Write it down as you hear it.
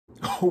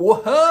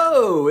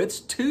Whoa, it's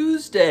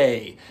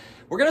Tuesday.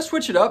 We're going to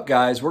switch it up,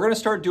 guys. We're going to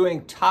start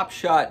doing Top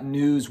Shot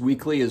news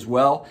weekly as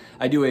well.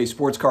 I do a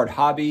sports card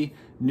hobby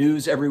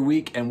news every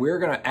week, and we're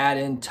going to add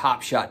in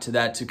Top Shot to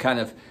that to kind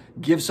of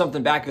give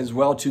something back as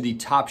well to the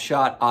Top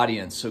Shot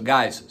audience. So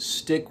guys,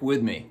 stick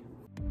with me.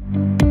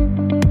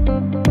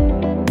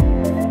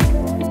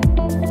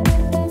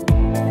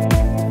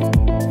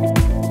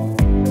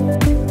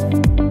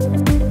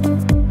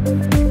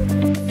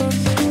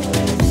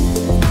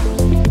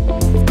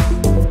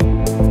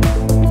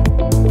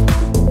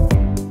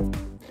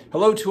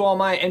 Hello to all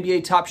my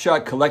NBA Top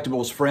Shot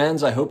Collectibles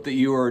friends. I hope that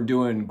you are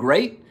doing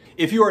great.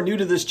 If you are new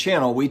to this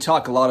channel, we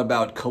talk a lot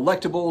about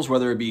collectibles,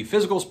 whether it be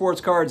physical sports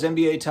cards,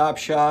 NBA Top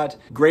Shot,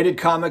 graded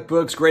comic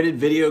books, graded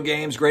video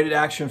games, graded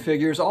action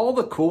figures, all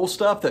the cool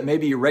stuff that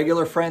maybe your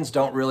regular friends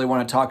don't really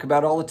want to talk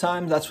about all the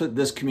time. That's what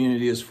this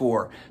community is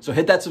for. So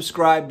hit that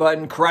subscribe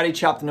button, karate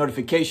chop the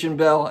notification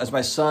bell, as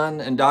my son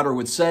and daughter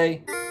would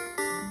say.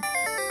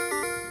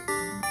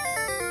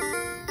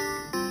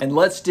 And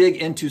let's dig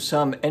into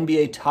some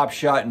NBA Top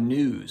Shot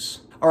news.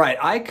 All right,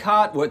 I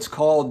caught what's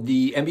called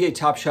the NBA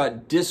Top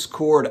Shot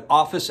Discord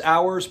Office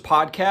Hours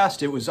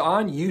podcast. It was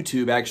on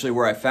YouTube, actually,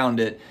 where I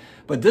found it.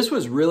 But this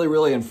was really,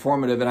 really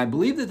informative, and I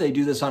believe that they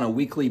do this on a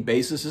weekly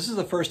basis. This is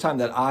the first time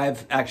that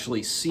I've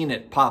actually seen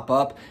it pop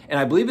up, and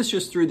I believe it's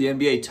just through the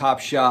NBA Top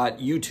Shot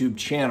YouTube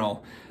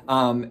channel.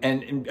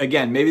 And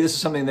again, maybe this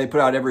is something they put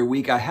out every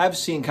week. I have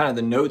seen kind of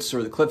the notes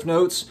or the cliff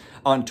notes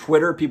on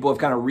Twitter. People have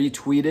kind of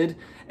retweeted.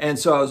 And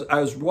so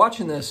I was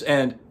watching this,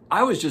 and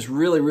I was just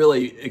really,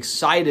 really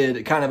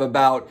excited kind of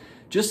about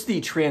just the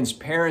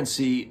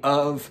transparency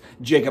of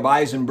Jacob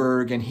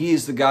Eisenberg. And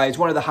he's the guy, he's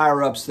one of the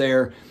higher ups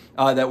there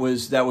that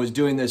was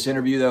doing this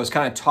interview, that was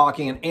kind of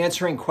talking and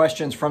answering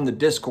questions from the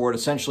Discord,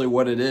 essentially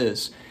what it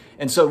is.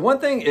 And so one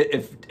thing,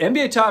 if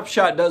NBA Top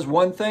Shot does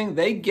one thing,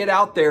 they get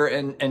out there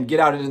and get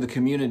out into the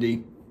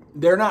community.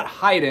 They're not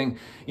hiding,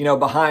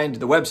 behind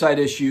the website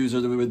issues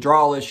or the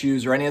withdrawal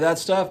issues or any of that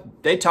stuff.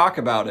 They talk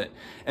about it.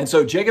 And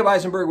so Jacob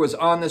Eisenberg was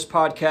on this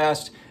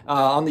podcast,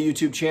 on the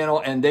YouTube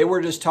channel, and they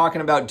were just talking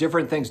about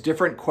different things,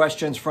 different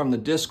questions from the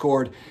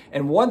Discord.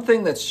 And one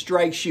thing that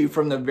strikes you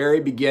from the very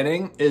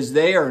beginning is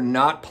they are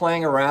not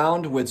playing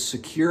around with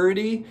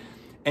security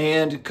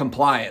and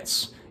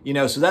compliance.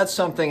 So that's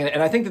something,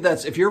 and I think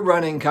that's, if you're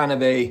running kind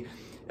of a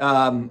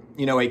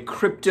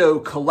crypto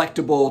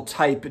collectible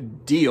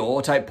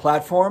type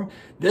platform,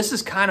 this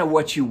is kind of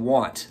what you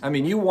want. I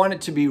mean, you want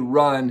it to be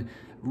run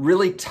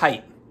really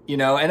tight,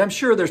 and I'm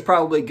sure there's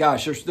probably,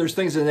 there's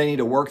things that they need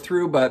to work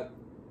through, but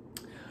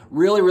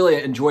really, really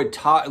enjoyed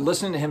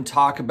listening to him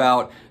talk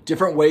about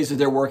different ways that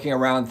they're working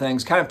around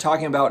things, kind of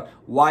talking about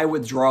why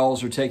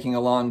withdrawals are taking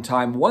a long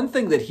time. One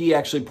thing that he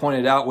actually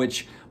pointed out,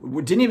 which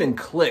didn't even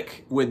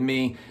click with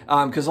me,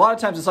 because a lot of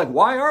times it's like,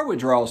 why are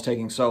withdrawals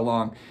taking so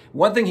long?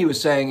 One thing he was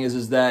saying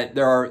is that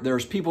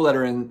there's people that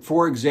are in,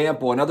 for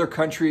example, in other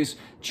countries,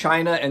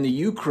 China and the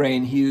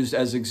Ukraine, he used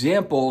as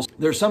examples.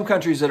 There's some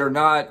countries that are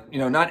not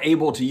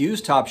able to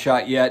use Top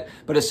Shot yet,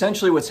 but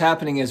essentially what's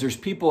happening is there's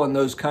people in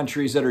those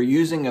countries that are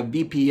using a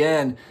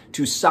VPN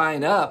to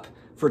sign up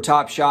for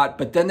Top Shot,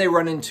 but then they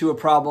run into a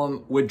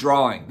problem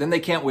withdrawing. Then they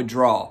can't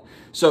withdraw.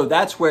 So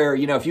that's where,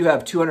 if you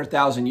have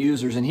 200,000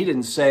 users, and he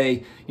didn't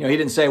say,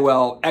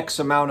 well, X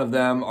amount of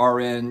them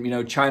are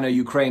in, China,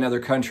 Ukraine, other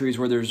countries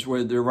where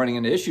they're running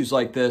into issues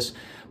like this.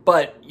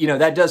 But,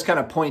 that does kind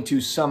of point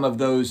to some of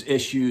those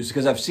issues,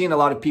 because I've seen a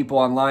lot of people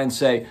online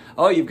say,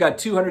 oh, you've got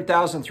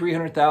 200,000,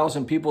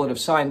 300,000 people that have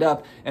signed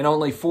up and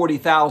only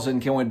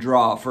 40,000 can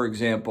withdraw, for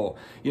example.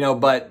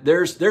 But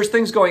there's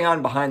things going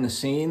on behind the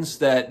scenes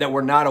that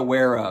we're not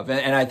aware of.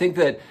 And I think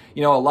that,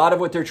 a lot of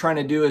what they're trying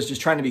to do is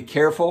just trying to be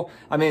careful.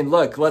 I mean,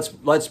 look, let's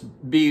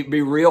be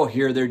real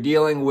here. They're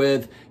dealing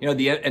with, an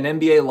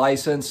NBA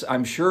license.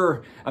 I'm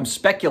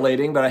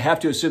speculating, but I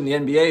have to assume the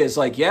NBA is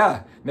like,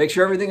 yeah, make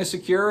sure everything is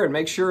secure and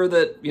make sure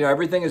that,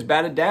 everything is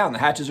batted down. The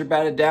hatches are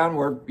batted down.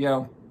 We're,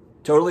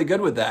 totally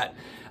good with that.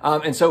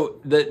 And so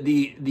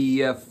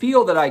the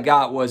feel that I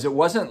got was it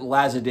wasn't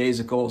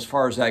lackadaisical as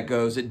far as that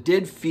goes. It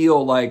did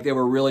feel like they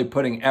were really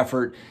putting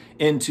effort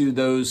into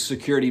those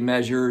security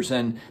measures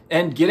and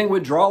getting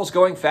withdrawals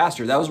going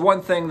faster. That was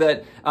one thing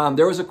that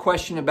there was a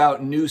question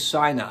about new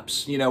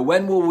signups.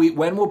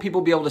 When will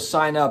people be able to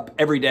sign up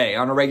every day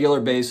on a regular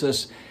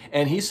basis?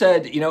 And he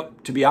said,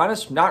 to be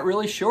honest, not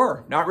really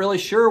sure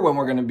when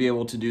we're going to be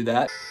able to do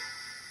that.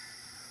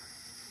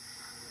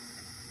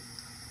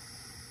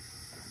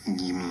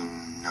 You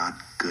mean not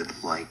good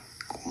like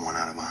 1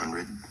 out of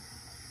 100?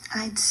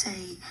 I'd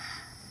say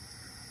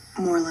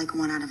more like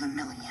 1 out of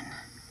 1,000,000.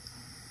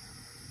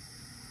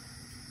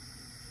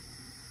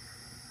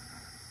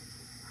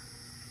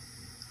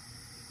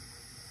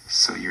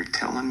 So you're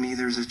telling me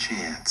there's a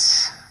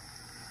chance?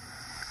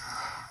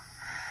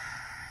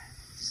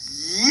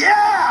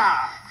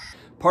 Yeah!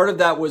 Part of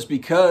that was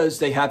because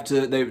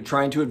they're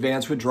trying to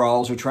advance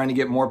withdrawals or trying to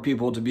get more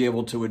people to be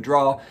able to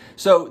withdraw.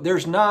 So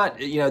there's not,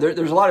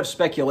 there's a lot of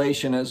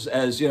speculation as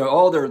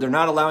oh, they're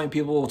not allowing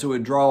people to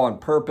withdraw on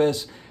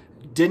purpose.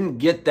 didn't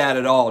get that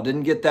at all.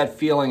 Didn't get that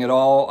feeling at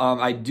all.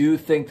 I do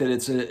think that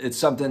it's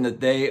something that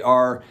they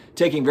are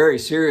taking very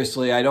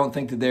seriously. I don't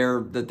think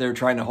that they're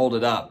trying to hold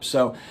it up.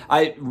 So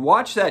I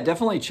watched that.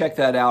 Definitely check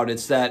that out.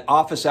 It's that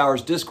office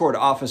hours, Discord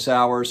office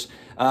hours.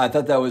 I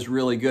thought that was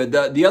really good.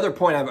 The other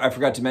point I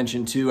forgot to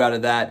mention too out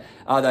of that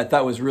that I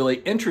thought was really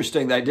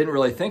interesting that I didn't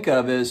really think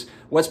of is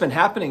what's been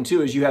happening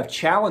too is you have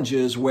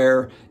challenges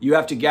where you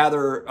have to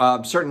gather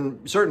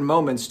certain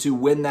moments to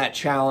win that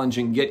challenge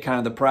and get kind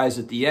of the prize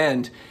at the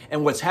end.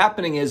 And what's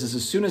happening is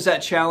as soon as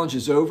that challenge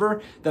is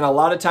over, then a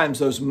lot of times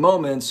those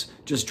moments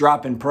just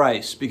drop in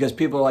price because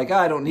people are like,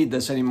 I don't need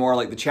this anymore.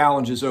 Like the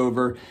challenge is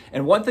over.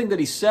 And one thing that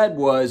he said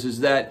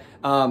is that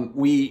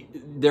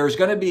there's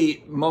going to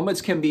be moments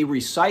can be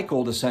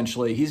recycled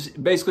essentially. He's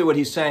basically what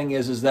he's saying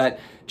is that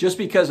just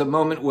because a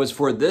moment was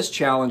for this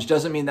challenge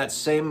doesn't mean that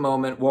same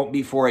moment won't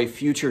be for a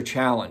future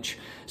challenge.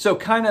 So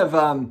kind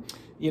of,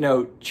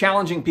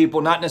 challenging people,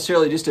 not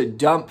necessarily just to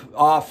dump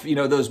off,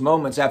 those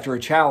moments after a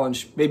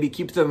challenge, maybe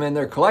keep them in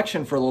their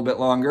collection for a little bit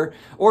longer,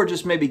 or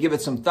just maybe give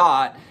it some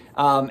thought.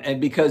 And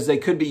because they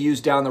could be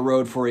used down the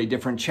road for a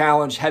different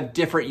challenge, have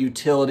different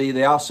utility.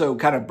 They also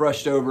kind of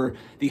brushed over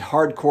the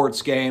hard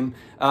courts game.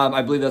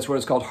 I believe that's what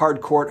it's called,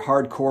 hard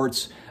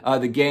courts,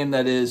 the game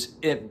that is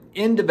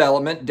in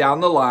development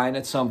down the line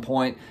at some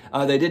point.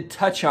 They did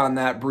touch on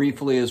that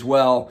briefly as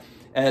well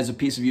as a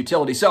piece of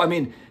utility. So, I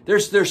mean,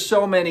 there's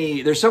so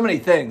many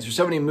things. There's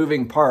so many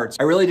moving parts.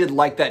 I really did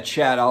like that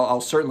chat.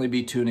 I'll certainly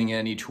be tuning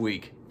in each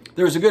week.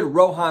 There was a good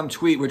Roham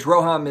tweet, which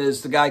Roham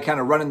is the guy kind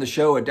of running the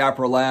show at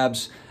Dapper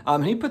Labs.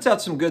 He puts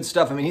out some good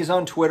stuff. I mean, he's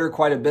on Twitter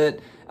quite a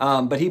bit,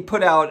 but he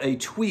put out a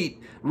tweet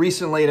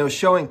recently, and it was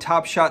showing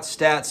Top Shot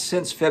stats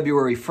since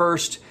February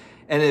 1st,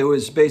 and it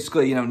was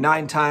basically,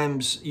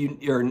 9x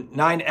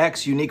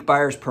unique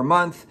buyers per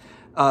month,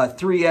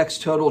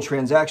 3x total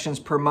transactions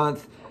per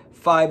month,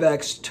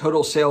 5x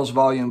total sales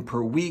volume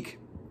per week,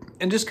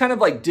 and just kind of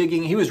like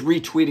digging. He was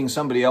retweeting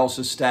somebody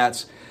else's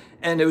stats,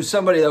 and it was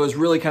somebody that was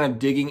really kind of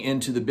digging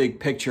into the big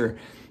picture.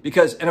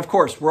 Because, and of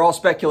course, we're all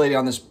speculating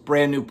on this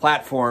brand new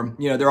platform.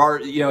 There are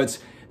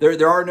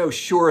no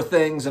sure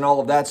things and all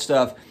of that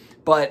stuff.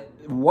 But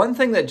one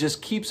thing that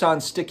just keeps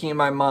on sticking in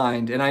my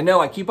mind, and I know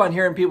I keep on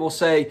hearing people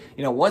say,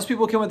 once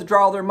people can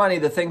withdraw all their money,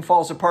 the thing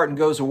falls apart and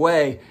goes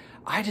away.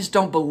 I just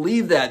don't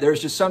believe that.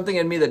 There's just something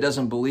in me that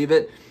doesn't believe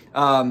it.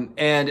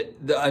 And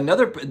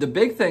the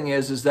big thing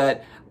is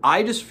that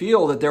I just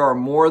feel that there are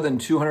more than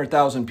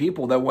 200,000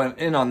 people that went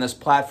in on this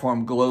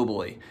platform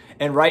globally.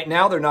 And right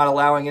now they're not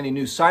allowing any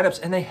new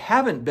signups, and they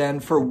haven't been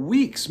for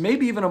weeks,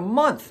 maybe even a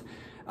month,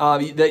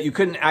 that you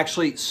couldn't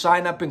actually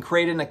sign up and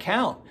create an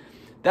account.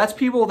 That's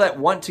people that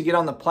want to get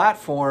on the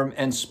platform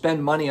and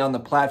spend money on the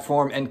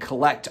platform and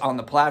collect on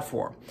the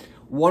platform.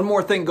 One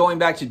more thing, going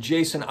back to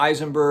Jason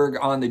Eisenberg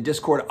on the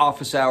Discord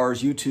Office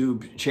Hours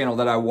YouTube channel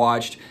that I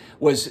watched,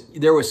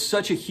 there was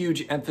such a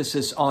huge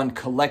emphasis on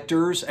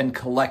collectors and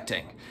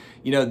collecting.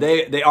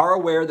 They are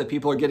aware that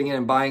people are getting in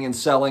and buying and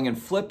selling and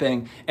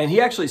flipping. And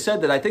he actually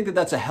said that I think that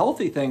that's a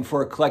healthy thing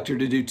for a collector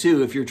to do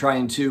too, if you're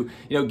trying to,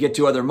 get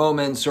to other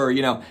moments or,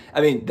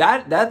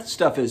 that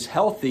stuff is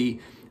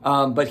healthy.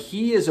 But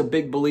he is a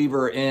big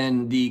believer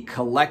in the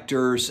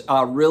collectors,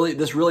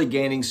 really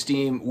gaining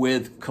steam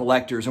with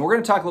collectors. And we're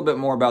going to talk a little bit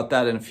more about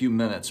that in a few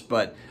minutes,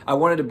 but I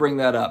wanted to bring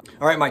that up.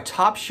 All right, my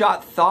Top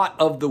Shot thought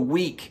of the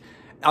week.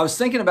 I was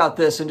thinking about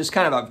this and just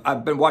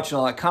I've been watching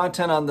a lot of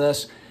content on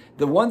this.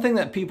 The one thing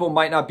that people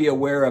might not be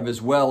aware of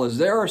as well is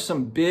there are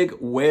some big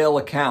whale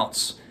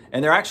accounts,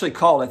 and they're actually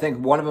called, I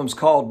think one of them's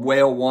called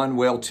Whale 1,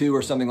 Whale 2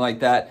 or something like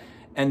that.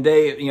 And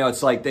they,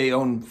 it's like they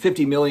own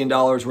 $50 million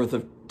worth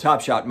of Top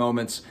Shot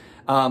moments.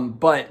 And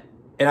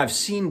I've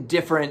seen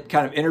different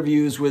kind of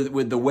interviews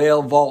with the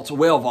Whale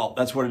Vault,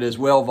 that's what it is,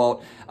 Whale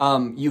Vault.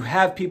 You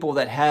have people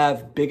that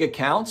have big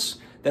accounts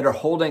that are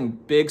holding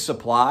big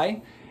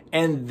supply,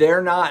 and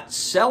they're not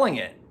selling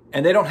it.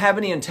 And they don't have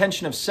any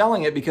intention of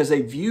selling it because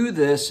they view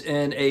this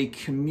in a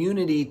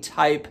community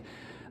type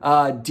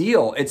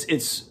deal.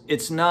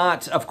 It's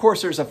not, of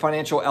course there's a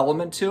financial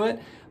element to it,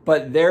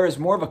 but there is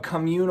more of a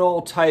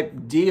communal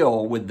type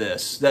deal with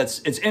this.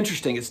 It's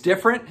interesting, it's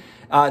different.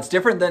 It's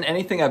different than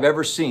anything I've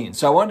ever seen.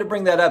 So I wanted to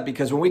bring that up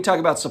because when we talk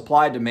about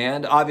supply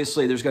demand,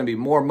 obviously there's going to be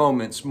more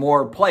moments,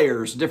 more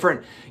players,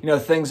 different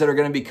things that are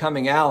going to be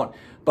coming out.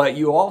 But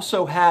you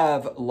also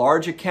have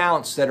large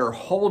accounts that are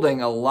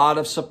holding a lot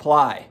of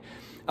supply.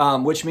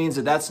 Which means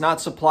that that's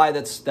not supply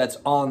that's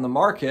on the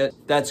market.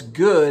 That's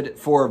good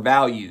for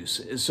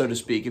values, so to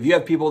speak. If you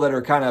have people that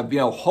are kind of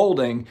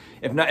holding,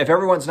 if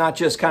everyone's not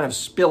just kind of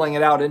spilling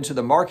it out into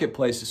the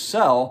marketplace to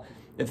sell,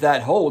 if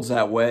that holds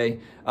that way,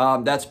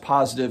 that's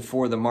positive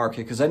for the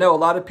market. Because I know a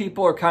lot of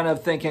people are kind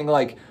of thinking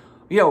like,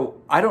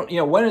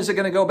 when is it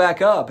going to go back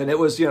up? And it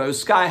was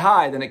sky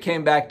high, then it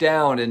came back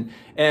down,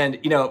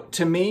 and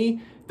to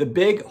me, the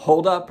big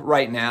holdup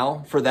right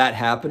now for that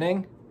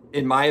happening,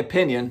 in my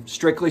opinion,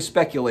 strictly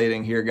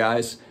speculating here,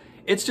 guys,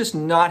 it's just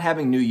not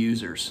having new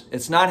users.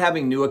 It's not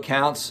having new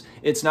accounts.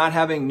 It's not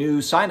having new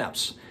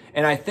signups.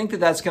 And I think that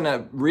that's going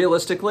to,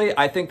 realistically,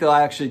 I think they'll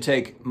actually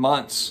take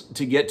months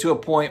to get to a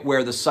point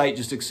where the site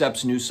just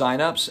accepts new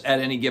signups at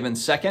any given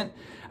second,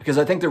 because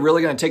I think they're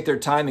really going to take their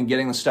time in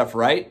getting the stuff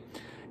right.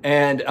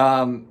 And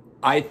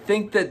I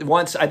think that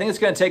I think it's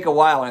going to take a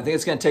while, and I think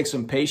it's going to take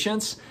some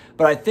patience.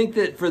 But I think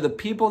that for the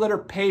people that are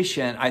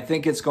patient, I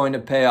think it's going to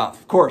pay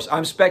off. Of course,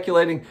 I'm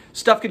speculating.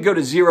 Stuff could go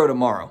to zero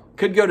tomorrow.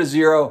 Could go to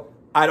zero.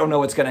 I don't know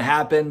what's going to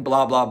happen,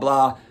 blah, blah,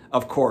 blah,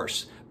 of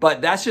course.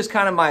 But that's just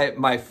kind of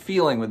my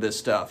feeling with this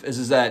stuff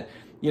is that,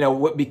 you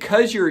know,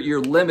 because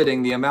you're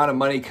limiting the amount of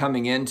money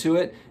coming into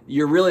it,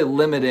 you're really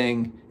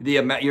limiting the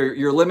amount,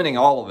 you're limiting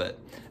all of it.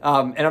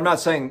 And I'm not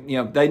saying, you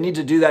know, they need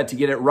to do that to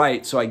get it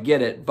right, so I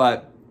get it,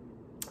 but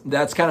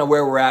that's kind of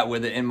where we're at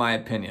with it, in my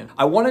opinion.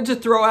 I wanted to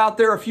throw out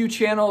there a few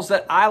channels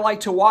that I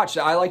like to watch,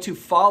 that I like to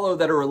follow,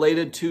 that are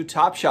related to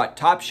Top Shot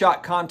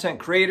content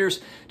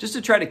creators, just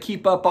to try to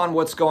keep up on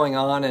what's going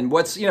on and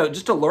what's, you know,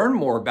 just to learn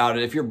more about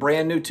it. If you're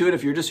brand new to it,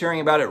 if you're just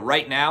hearing about it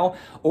right now,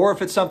 or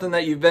if it's something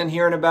that you've been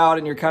hearing about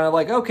and you're kind of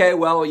like, okay,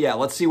 well, yeah,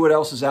 let's see what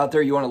else is out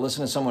there. You want to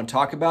listen to someone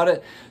talk about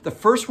it. The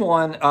first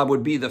one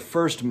would be The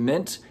First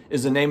Mint,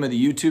 is the name of the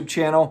YouTube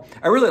channel.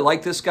 I really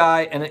like this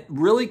guy, and it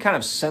really kind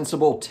of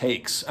sensible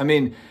takes. I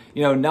mean,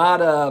 you know,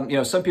 not, you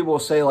know, some people will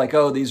say like,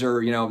 oh, these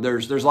are, you know,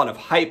 there's a lot of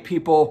hype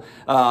people,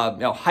 you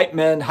know, hype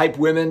men, hype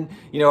women,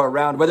 you know,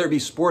 around, whether it be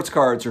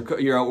Sportcards or,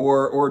 you know,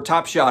 or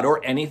Top Shot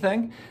or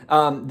anything.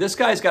 This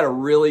guy's got a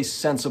really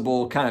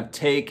sensible kind of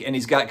take, and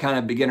he's got kind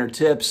of beginner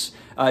tips,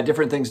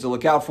 different things to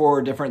look out for,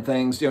 different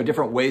things, you know,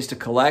 different ways to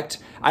collect.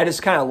 I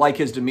just kind of like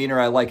his demeanor.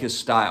 I like his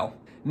style.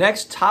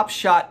 Next, Top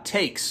Shot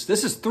Takes.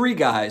 This is 3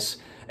 guys,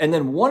 and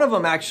then one of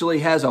them actually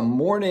has a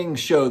morning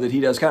show that he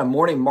does, kind of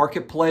morning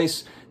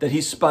marketplace that he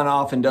spun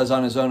off and does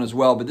on his own as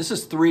well. But this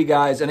is 3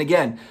 guys, and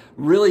again,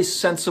 really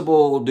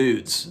sensible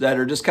dudes that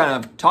are just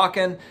kind of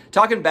talking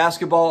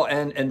basketball,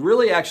 and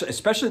really actually,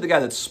 especially the guy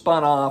that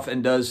spun off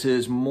and does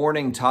his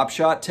morning Top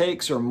Shot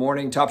Takes or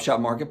morning Top Shot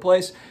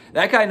Marketplace.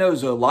 That guy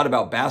knows a lot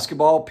about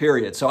basketball,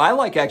 period. So I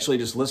like actually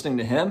just listening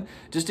to him,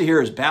 just to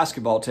hear his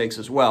basketball takes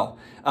as well.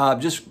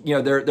 Just, you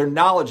know, they're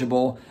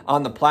knowledgeable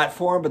on the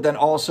platform, but then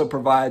also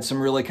provide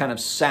some really kind of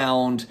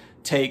sound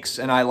takes,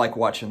 and I like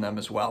watching them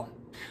as well.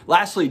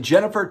 Lastly,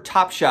 Jennifer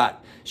Top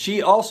Shot.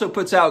 She also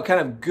puts out kind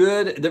of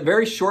good,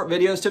 very short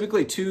videos,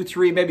 typically 2,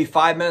 3, maybe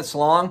 5 minutes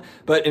long,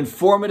 but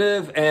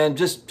informative and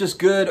just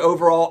good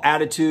overall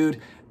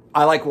attitude.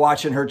 I like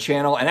watching her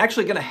channel, and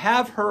actually going to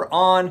have her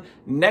on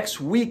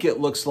next week. It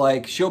looks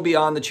like she'll be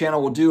on the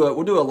channel. We'll do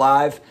a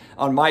live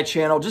on my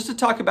channel just to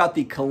talk about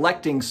the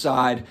collecting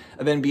side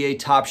of NBA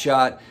Top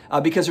Shot,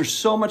 because there's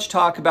so much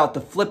talk about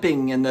the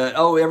flipping and the,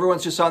 oh,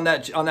 everyone's just on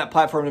that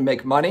platform to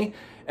make money.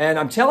 And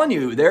I'm telling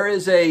you, there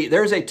is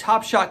a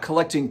Top Shot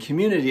collecting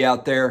community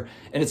out there,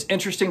 and it's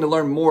interesting to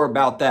learn more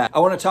about that. I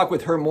want to talk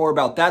with her more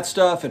about that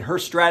stuff and her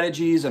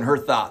strategies and her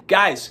thoughts.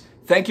 Guys,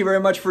 thank you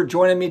very much for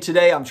joining me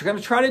today. I'm going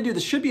to try to do,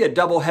 this should be a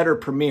double-header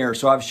premiere,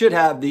 so I should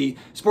have the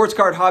Sports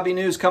Card Hobby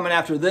News coming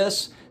after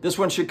this. This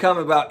one should come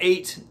about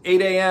 8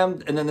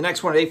 a.m., and then the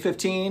next one at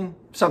 8:15,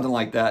 something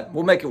like that.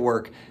 We'll make it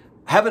work.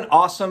 Have an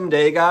awesome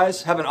day,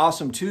 guys. Have an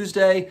awesome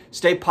Tuesday.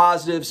 Stay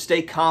positive,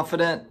 stay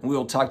confident, and we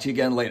will talk to you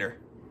again later.